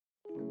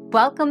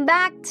Welcome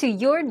back to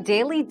your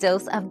daily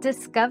dose of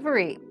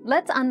discovery.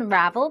 Let's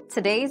unravel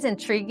today's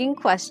intriguing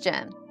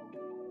question.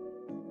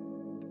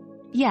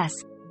 Yes,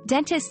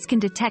 dentists can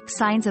detect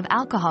signs of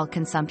alcohol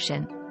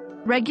consumption.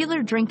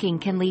 Regular drinking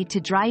can lead to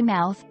dry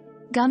mouth,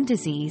 gum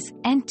disease,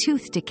 and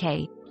tooth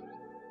decay.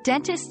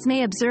 Dentists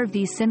may observe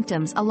these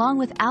symptoms along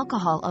with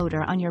alcohol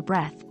odor on your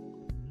breath.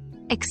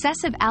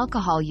 Excessive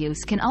alcohol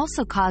use can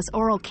also cause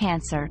oral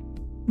cancer,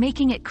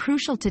 making it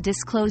crucial to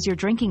disclose your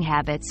drinking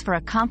habits for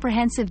a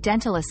comprehensive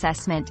dental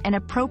assessment and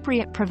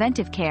appropriate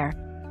preventive care.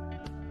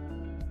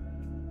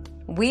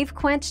 We've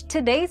quenched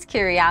today's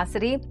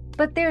curiosity,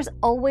 but there's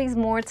always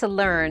more to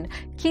learn.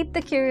 Keep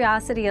the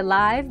curiosity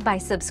alive by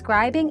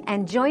subscribing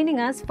and joining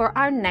us for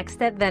our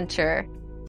next adventure.